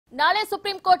ನಾಳೆ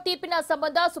supreme court ತೀರ್ಪಿನ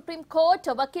ಸಂಬಂಧ ಸುಪ್ರೀಂ ಕೋರ್ಟ್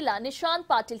ವಕೀಲ ನಿಶಾಂತ್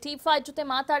ಪಾಟೀಲ್ TV5 ಜೊತೆ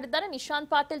ಮಾತಾಡಿದ್ದಾರೆ. ನಿಶಾಂತ್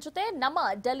ಪಾಟೀಲ್ ಜೊತೆ ನಮ್ಮ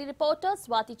ಡೆಲ್ಲಿ ರಿಪೋರ್ಟರ್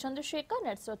ಸ್ವಾತಿ ಚಂದ್ರಶೇಖರ್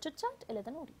ನಡೆಸೋ ಚಿಟ್ ಎಲ್ಲದ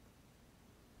ನೋಡಿ.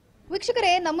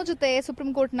 ವೀಕ್ಷಕರೇ, ನಮ್ಮ ಜೊತೆ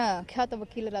ಸುಪ್ರೀಂ ಕೋರ್ಟ್ನ ಖ್ಯಾತ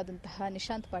ವಕೀಲರಾದಂತಹ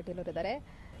ನಿಶಾಂತ್ ಪಾಟೀಲ್ ಅವರಿದ್ದಾರೆ.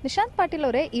 ನಿಶಾಂತ್ ಪಾಟೀಲ್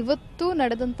ಅವರೇ, ಇವತ್ತು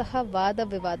ನಡೆದಂತಹ ವಾದ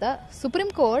ವಿವಾದ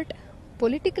ಸುಪ್ರೀಂ ಕೋರ್ಟ್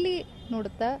ಪೊಲಿಟಿಕಲಿ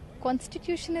ನೋಡುತ್ತಾ,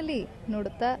 ಕಾನ್ಸ್ಟಿಟ್ಯೂಷನಲಿ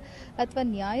ನೋಡುತ್ತಾ ಅಥವಾ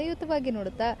ನ್ಯಾಯಯುತವಾಗಿ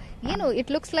ನೋಡುತ್ತಾ, ಏನು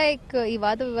ಇಟ್ ಲುಕ್ಸ್ ಲೈಕ್ ಈ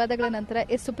ವಾದ ವಿವಾದಗಳ ನಂತರ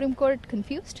ಇಸ್ ಸುಪ್ರೀಂ ಕೋರ್ಟ್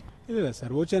ಕನ್ಫ್ಯೂಸ್ಡ್? ಇಲ್ಲ,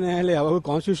 ಸರ್ವೋಚ್ಚ ನ್ಯಾಯಾಲಯ ಯಾವಾಗ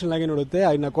ಕಾನ್ಸ್ಟಿಟ್ಯೂಷನ್ ಆಗಿ ನೋಡುತ್ತೆ,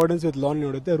 in accordance with law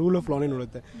ನೋಡುತ್ತೆ, rule of ಲಾನೇ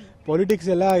ನೋಡುತ್ತೆ. Politics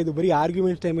ಎಲ್ಲ ಇದು ಬರೀ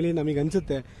ಆರ್ಗ್ಯುಮೆಂಟ್ಸ್ ಟೈಮಲ್ಲಿ ನಮಗೆ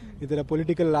ಅನ್ಸುತ್ತೆ ಈ ಥರ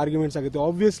ಪೊಲಿಟಿಕಲ್ ಆರ್ಗ್ಯುಮೆಂಟ್ಸ್ ಆಗುತ್ತೆ.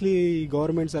 ಆಬ್ವಿಯಸ್ಲಿ ಈ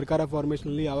ಗೌರ್ಮೆಂಟ್ ಸರ್ಕಾರ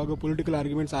ಫಾರ್ಮೇಷನಲ್ಲಿ ಯಾವಾಗ ಪೊಲಿಟಿಕಲ್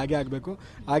ಆರ್ಗ್ಯುಮೆಂಟ್ಸ್ ಆಗೇ ಆಗಬೇಕು,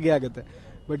 ಹಾಗೇ ಆಗುತ್ತೆ.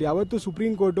 ಬಟ್ ಯಾವತ್ತೂ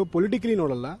ಸುಪ್ರೀಂ ಕೋರ್ಟು ಪೊಲಿಟಿಕಲಿ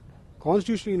ನೋಡಲ್ಲ,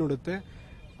 ಕಾನ್ಸ್ಟಿಟ್ಯೂಷನಲಿ ನೋಡುತ್ತೆ.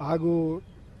 ಹಾಗೂ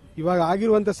ಇವಾಗ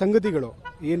ಆಗಿರುವಂಥ ಸಂಗತಿಗಳು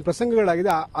ಏನು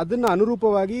ಪ್ರಸಂಗಗಳಾಗಿದೆ ಅದನ್ನು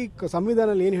ಅನುರೂಪವಾಗಿ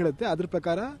ಸಂವಿಧಾನದಲ್ಲಿ ಏನು ಹೇಳುತ್ತೆ ಅದ್ರ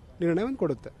ಪ್ರಕಾರ ನಿರ್ಣಯವನ್ನು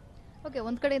ಕೊಡುತ್ತೆ. ಓಕೆ,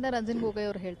 ಒಂದ್ ಕಡೆಯಿಂದ ರಂಜನ್ ಗೊಗೋಯ್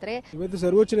ಅವರು ಹೇಳ್ತಾರೆ, ಇವತ್ತು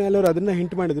ಸರ್ವೋಚ್ಚ ನ್ಯಾಯಾಲಯವರು ಅದನ್ನ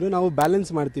ಹಿಂಟ್ ಮಾಡಿದ್ರು, ನಾವು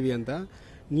ಬ್ಯಾಲೆನ್ಸ್ ಮಾಡ್ತೀವಿ ಅಂತ.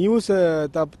 ನೀವು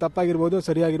ತಪ್ಪಾಗಿರ್ಬೋದು,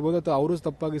 ಸರಿಯಾಗಿರ್ಬೋದು, ಅಥವಾ ಅವರು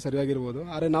ತಪ್ಪಾಗಿ ಸರಿಯಾಗಿರ್ಬೋದು,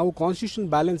 ಆದರೆ ನಾವು ಕಾನ್ಸ್ಟಿಟ್ಯೂಷನ್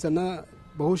ಬ್ಯಾಲೆನ್ಸ್ ಅನ್ನ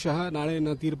ಬಹುಶಃ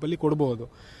ನಾಳಿನ ತೀರ್ಪಲ್ಲಿ ಕೊಡಬಹುದು.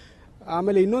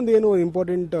 ಆಮೇಲೆ ಇನ್ನೊಂದೇನು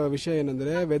ಇಂಪಾರ್ಟೆಂಟ್ ವಿಷಯ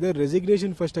ಏನಂದ್ರೆ, ವೆದರ್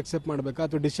ರೆಸಿಗ್ನೇಷನ್ ಫಸ್ಟ್ ಅಕ್ಸೆಪ್ಟ್ ಮಾಡಬೇಕಾ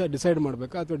ಅಥವಾ ಡಿಸೈಡ್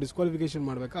ಮಾಡಬೇಕಾ ಅಥವಾ ಡಿಸ್ಕ್ವಾಲಿಫಿಕೇಶನ್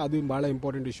ಮಾಡಬೇಕಾ, ಅದು ಬಹಳ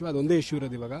ಇಂಪಾರ್ಟೆಂಟ್ ಇಶ್ಯೂ. ಅದೊಂದೇ ಇಶ್ಯೂ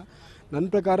ಇರೋದು ಇವಾಗ. ನನ್ನ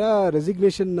ಪ್ರಕಾರ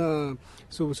ರೆಸಿಗ್ನೇಷನ್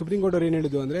ಸುಪ್ರೀಂ ಕೋರ್ಟ್ ಅವ್ರು ಏನು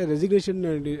ಹೇಳಿದ್ರು ಅಂದ್ರೆ, ರೆಸಿಗ್ನೇಷನ್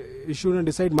ಇಶ್ಯೂನ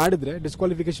ಡಿಸೈಡ್ ಮಾಡಿದ್ರೆ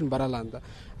ಡಿಸ್ಕ್ವಾಲಿಫಿಕೇಶನ್ ಬರಲ್ಲ ಅಂತ.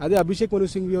 ಅದೇ ಅಭಿಷೇಕ್ ಮನು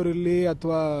ಸಿಂಘ್ವಿ ಅವರಿರಲಿ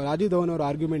ಅಥವಾ ರಾಜೀವ್ ಧವನ್ ಅವರ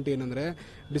ಆರ್ಗ್ಯುಮೆಂಟ್ ಏನಂದ್ರೆ,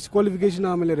 ಡಿಸ್ಕ್ವಾಲಿಫಿಕೇಶನ್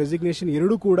ಆಮೇಲೆ ರೆಸಿಗ್ನೇಷನ್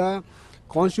ಎರಡೂ ಕೂಡ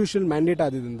ಕಾನ್ಸ್ಟಿಟ್ಯೂಷನ್ ಮ್ಯಾಂಡೇಟ್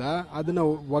ಆದ್ರಿಂದ ಅದನ್ನ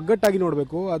ಒಗ್ಗಟ್ಟಾಗಿ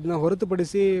ನೋಡಬೇಕು. ಅದನ್ನ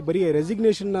ಹೊರತುಪಡಿಸಿ ಬರೀ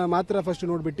ರೆಸಿಗ್ನೇಷನ್ ಮಾತ್ರ ಫಸ್ಟ್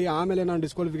ನೋಡ್ಬಿಟ್ಟು ಆಮೇಲೆ ನಾನು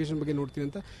ಡಿಸ್ಕ್ವಾಲಿಫಿಕೇಶನ್ ಬಗ್ಗೆ ನೋಡ್ತೀನಿ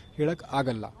ಅಂತ ಹೇಳಕ್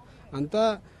ಆಗಲ್ಲ ಅಂತ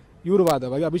ಇವ್ರ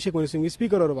ವಾದ. ಅಭಿಷೇಕ್ ಮನು ಸಿಂಘ್ವಿ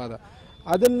ಸ್ಪೀಕರ್ ಅವರ ವಾದ.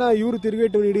 ಅದನ್ನ ಇವರು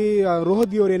ತಿರುಗೇಟು ನೀಡಿ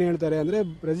ರೋಹದ್ಗಿ ಅವ್ರು ಏನು ಹೇಳ್ತಾರೆ ಅಂದ್ರೆ,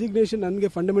 ರೆಸಿಗ್ನೇಷನ್ ನನಗೆ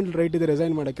ಫಂಡಮೆಂಟಲ್ ರೈಟ್ ಇದೆ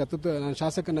ರಿಸೈನ್ ಮಾಡೋಕ್ಕೆ, ನಾನು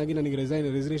ಶಾಸಕನಾಗಿ ನನಗೆ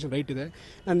ರೆಸಿಗ್ನೇಷನ್ ರೈಟ್ ಇದೆ.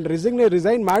 ನಾನು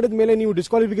ರಿಸೈನ್ ಮಾಡಿದ ಮೇಲೆ ನೀವು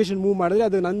ಡಿಸ್ಕ್ವಾಲಿಫಿಕೇಶನ್ ಮೂವ್ ಮಾಡಿದ್ರೆ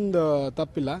ಅದು ನಂದು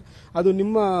ತಪ್ಪಿಲ್ಲ, ಅದು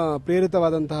ನಿಮ್ಮ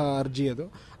ಪ್ರೇರಿತವಾದಂತಹ ಅರ್ಜಿ. ಅದು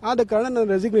ಆದ ಕಾರಣ ನಾನು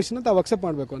ರೆಸಿಗ್ನೇಷನ್ ಅಂತ ಅಕ್ಸೆಪ್ಟ್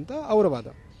ಮಾಡಬೇಕು ಅಂತ ಅವರ ವಾದ.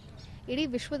 ಇಡೀ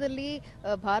ವಿಶ್ವದಲ್ಲಿ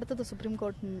ಭಾರತದ ಸುಪ್ರೀಂ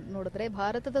ಕೋರ್ಟ್ ನೋಡಿದ್ರೆ,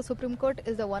 ಭಾರತದ supreme court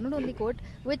is the one and only court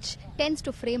which tends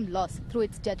to frame loss through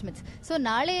it's judgements. So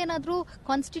ನಾಳೆ ಏನಾದರೂ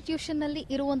ಕಾನ್ಸ್ಟಿಟ್ಯೂಷನ್ ನಲ್ಲಿ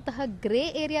ಇರುವಂತಹ ಗ್ರೇ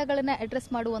ಏರಿಯಾಗಳನ್ನ ಅಡ್ರೆಸ್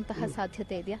ಮಾಡುವಂತಹ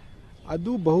ಸಾಧ್ಯತೆ ಇದೆಯಾ?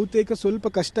 ಅದು ಬಹುತೇಕ ಸ್ವಲ್ಪ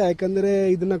ಕಷ್ಟ, ಯಾಕಂದ್ರೆ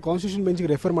ಇದನ್ನ ಕಾನ್ಸ್ಟಿಟ್ಯೂಷನ್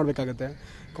ಬೆಂಚ್ಗೆ ರೆಫರ್ ಮಾಡಬೇಕಾಗುತ್ತೆ.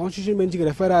 ಕಾನ್ಸ್ಟಿಟ್ಯೂಷನ್ ಬೆಂಚ್ಗೆ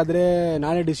ರೆಫರ್ ಆದ್ರೆ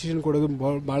ನಾಳೆ ಡಿಸಿಷನ್ ಕೊಡೋದು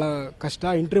ಬಹಳ ಕಷ್ಟ.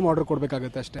 ಇಂಟ್ರಿಮ್ ಆರ್ಡರ್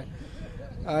ಕೊಡಬೇಕಾಗುತ್ತೆ ಅಷ್ಟೇ.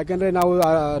 ಯಾಕಂದ್ರೆ ನಾವು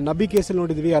ನಬಿ ಕೇಸಲ್ಲಿ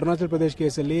ನೋಡಿದ್ವಿ, ಅರುಣಾಚಲ್ ಪ್ರದೇಶ್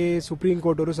ಕೇಸಲ್ಲಿ ಸುಪ್ರೀಂ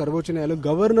ಕೋರ್ಟ್ ಅವರು ಸರ್ವೋಚ್ಚ ನ್ಯಾಯಾಲಯ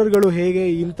ಗವರ್ನರ್ಗಳು ಹೇಗೆ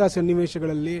ಇಂಥ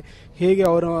ಸನ್ನಿವೇಶಗಳಲ್ಲಿ ಹೇಗೆ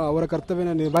ಅವರ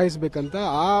ಕರ್ತವ್ಯನ ನಿಭಾಯಿಸಬೇಕಂತ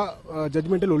ಆ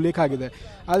ಜಡ್ಜ್ಮೆಂಟ್ ಅಲ್ಲಿ ಉಲ್ಲೇಖ ಆಗಿದೆ.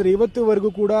 ಆದರೆ ಇವತ್ತುವರೆಗೂ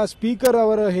ಕೂಡ ಸ್ಪೀಕರ್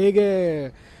ಅವರ ಹೇಗೆ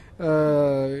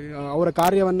ಅವರ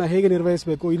ಕಾರ್ಯವನ್ನ ಹೇಗೆ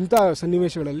ನಿರ್ವಹಿಸಬೇಕು ಇಂಥ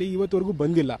ಸನ್ನಿವೇಶಗಳಲ್ಲಿ ಇವತ್ತುವರೆಗೂ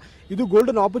ಬಂದಿಲ್ಲ. ಇದು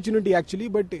ಗೋಲ್ಡನ್ ಆಪರ್ಚುನಿಟಿ ಆಕ್ಚುಲಿ.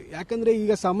 ಬಟ್ ಯಾಕಂದ್ರೆ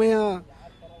ಈಗ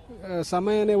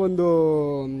ಸಮಯನೇ ಒಂದು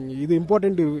ಇದು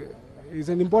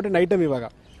ಇಂಪಾರ್ಟೆಂಟ್ ಐಟಮ್ ಇವಾಗ.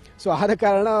 ಸೊ ಆದ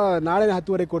ಕಾರಣ ನಾಳೆ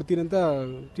 10:30 ಕೊಡ್ತೀನಿ ಅಂತ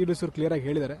ತೀರ್ಪು ಕ್ಲಿಯರ್ ಆಗಿ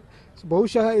ಹೇಳಿದ್ದಾರೆ. ಸೊ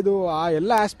ಬಹುಶಃ ಇದು ಆ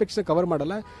ಎಲ್ಲ ಆಸ್ಪೆಕ್ಟ್ಸ್ ಕವರ್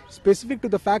ಮಾಡಲ್ಲ, specific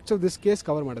to the facts of this case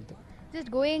cover ಮಾಡುತ್ತೆ.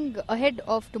 Just going ahead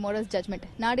of tomorrow's judgment,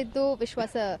 ನಾಡಿದ್ದು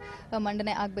ವಿಶ್ವಾಸ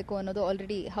ಮಂಡನೆ ಆಗಬೇಕು ಅನ್ನೋದು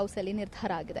ಆಲ್ರೆಡಿ ಹೌಸ್ ಅಲ್ಲಿ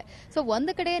ನಿರ್ಧಾರ ಆಗಿದೆ. ಸೊ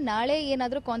ಒಂದು ಕಡೆ ನಾಳೆ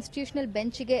ಏನಾದರೂ ಕಾನ್ಸ್ಟಿಟ್ಯೂಷನಲ್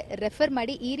ಬೆಂಚ್ಗೆ ರೆಫರ್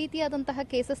ಮಾಡಿ ಈ ರೀತಿಯಾದಂತಹ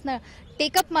ಕೇಸಸ್ನ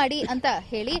ಟೇಕಪ್ ಮಾಡಿ ಅಂತ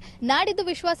ಹೇಳಿ ನಾಡಿದ್ದು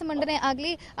ವಿಶ್ವಾಸ ಮಂಡನೆ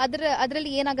ಆಗಲಿ,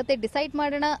 ಅದರಲ್ಲಿ ಏನಾಗುತ್ತೆ ಡಿಸೈಡ್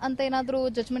ಮಾಡೋಣ ಅಂತ ಏನಾದರೂ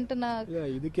ಜಡ್ಜ್ಮೆಂಟ್ ಅನ್ನ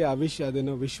ಇದಕ್ಕೆ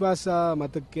ಅದನ್ನು ವಿಶ್ವಾಸ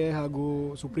ಮತಕ್ಕೆ ಹಾಗೂ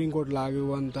ಸುಪ್ರೀಂ ಕೋರ್ಟ್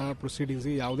ಆಗುವಂತಹ ಪ್ರೊಸೀಡಿಂಗ್ಸ್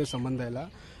ಯಾವುದೇ ಸಂಬಂಧ ಇಲ್ಲ.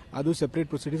 ಅದು ಸೆಪರೇಟ್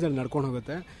ಪ್ರೊಸೀಡಿಂಗ್ಸ್ ಅಲ್ಲಿ ನಡ್ಕೊಂಡು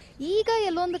ಹೋಗುತ್ತೆ. ಈಗ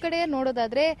ಎಲ್ಲೊಂದು ಕಡೆ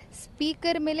ನೋಡೋದಾದ್ರೆ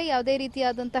ಸ್ಪೀಕರ್ ಮೇಲೆ ಯಾವುದೇ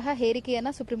ರೀತಿಯಾದಂತಹ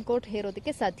ಹೇರಿಕೆಯನ್ನ ಸುಪ್ರೀಂ ಕೋರ್ಟ್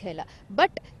ಹೇರೋದಕ್ಕೆ ಸಾಧ್ಯ ಇಲ್ಲ.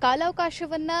 ಬಟ್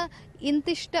ಕಾಲಾವಕಾಶವನ್ನ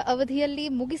ಇಂತಿಷ್ಟ ಅವಧಿಯಲ್ಲಿ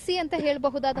ಮುಗಿಸಿ ಅಂತ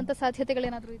ಹೇಳಬಹುದಾದಂತಹ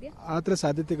ಸಾಧ್ಯತೆಗಳೇನಾದ್ರೂ ಇದೆಯಾ? ಆ ಥರ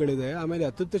ಸಾಧ್ಯತೆಗಳಿದೆ. ಆಮೇಲೆ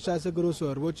ಅತೃಪ್ತ ಶಾಸಕರು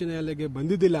ಸರ್ವೋಚ್ಚ ನ್ಯಾಯಾಲಯಕ್ಕೆ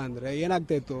ಬಂದಿದ್ದಿಲ್ಲ ಅಂದ್ರೆ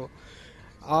ಏನಾಗ್ತಾ ಇತ್ತು,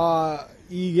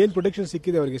 ಈಗ ಏನು ಪ್ರೊಟೆಕ್ಷನ್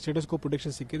ಸಿಕ್ಕಿದೆ ಅವರಿಗೆ, ಸ್ಟೇಟಸ್ ಕೋ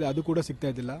ಪ್ರೊಟೆಕ್ಷನ್ ಸಿಕ್ಕಿದೆ, ಅದು ಕೂಡ ಸಿಗ್ತಾ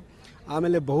ಇದ್ದಿಲ್ಲ.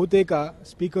 ಆಮೇಲೆ ಬಹುತೇಕ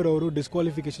ಸ್ಪೀಕರ್ ಅವರು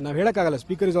ಡಿಸ್ಕ್ವಾಲಿಫಿಕೇಶನ್ ನಾವು ಹೇಳಕ್ಕಾಗಲ್ಲ.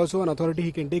 Speaker is also an authority,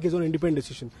 he can take is own independent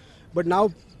decision. But ನಾವು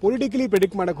ಪೊಲಿಟಿಕಲಿ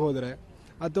ಪ್ರೆಡಿಕ್ಟ್ ಮಾಡಕ್ ಹೋದ್ರೆ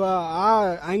ಅಥವಾ ಆ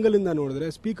ಆಂಗಲ್ ಇಂದ ನೋಡಿದ್ರೆ,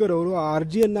 ಸ್ಪೀಕರ್ ಅವರು ಆ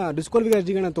ಅರ್ಜಿಯನ್ನ ಡಿಸ್ಕ್ವಾಲಿಫಿಕೇಶನ್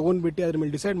ಅರ್ಜಿಗಳನ್ನ ತಗೊಂಡ್ಬಿಟ್ಟು ಅದ್ರ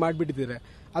ಮೇಲೆ ಡಿಸೈಡ್ ಮಾಡಿಬಿಟ್ಟಿದ್ದಾರೆ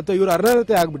ಅಥವಾ ಇವರು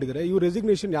ಅರ್ಹತೆ ಆಗ್ಬಿಟ್ಟಿದ್ದಾರೆ, ಇವ್ರ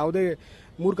ರೆಸಿಗ್ನೇಷನ್ ಯಾವುದೇ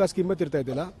ಮೂರ್ಖಾಸ್ ಕಿಮ್ಮತ್ ಇರ್ತಾ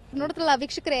ಇದ್ದಿಲ್ಲ. ನೋಡಿದ್ರಲ್ಲ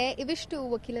ವೀಕ್ಷಕರೇ, ಇವಿಷ್ಟು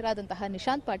ವಕೀಲರಾದಂತಹ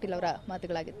ನಿಶಾಂತ್ ಪಾಟೀಲ್ ಅವರ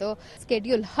ಮಾತುಗಳಾಗಿತ್ತು.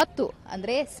 ಸ್ಕೆಡ್ಯೂಲ್ 10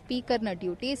 ಅಂದ್ರೆ ಸ್ಪೀಕರ್ನ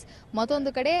ಡ್ಯೂಟೀಸ್,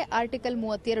 ಮತ್ತೊಂದು ಕಡೆ ಆರ್ಟಿಕಲ್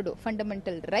 32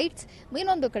 ಫಂಡಮೆಂಟಲ್ ರೈಟ್ಸ್,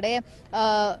 ಇನ್ನೊಂದು ಕಡೆ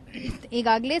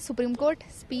ಈಗಾಗಲೇ ಸುಪ್ರೀಂ ಕೋರ್ಟ್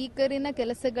ಸ್ಪೀಕರಿನ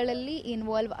ಕೆಲಸಗಳಲ್ಲಿ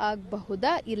ಇನ್ವಾಲ್ವ್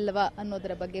ಆಗಬಹುದಾ ಇಲ್ವಾ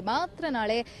ಅನ್ನೋದರ ಬಗ್ಗೆ ಮಾತ್ರ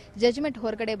ನಾಳೆ ಜಜ್ಮೆಂಟ್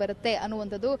ಹೊರಗಡೆ ಬರುತ್ತೆ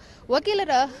ಅನ್ನುವಂಥದ್ದು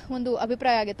ವಕೀಲರ ಒಂದು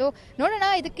ಅಭಿಪ್ರಾಯ ಆಗಿತ್ತು. ನೋಡೋಣ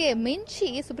ಇದಕ್ಕೆ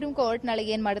ಮಿಂಚಿ ಸುಪ್ರೀಂ ಕೋರ್ಟ್ ನಾಳೆ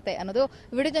ಏನ್ ಮಾಡುತ್ತೆ ಅನ್ನೋದು.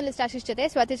 ವಿಡಿಯೋ ಜರ್ನಲಿಸ್ಟ್ ಆಶೀಶ್ ಜೊತೆ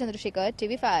ಸ್ವಾತಿ ಚಂದ್ರಶೇಖರ್,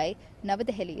 TV5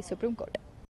 ನವದೆಹಲಿ, ಸುಪ್ರೀಂ ಕೋರ್ಟ್.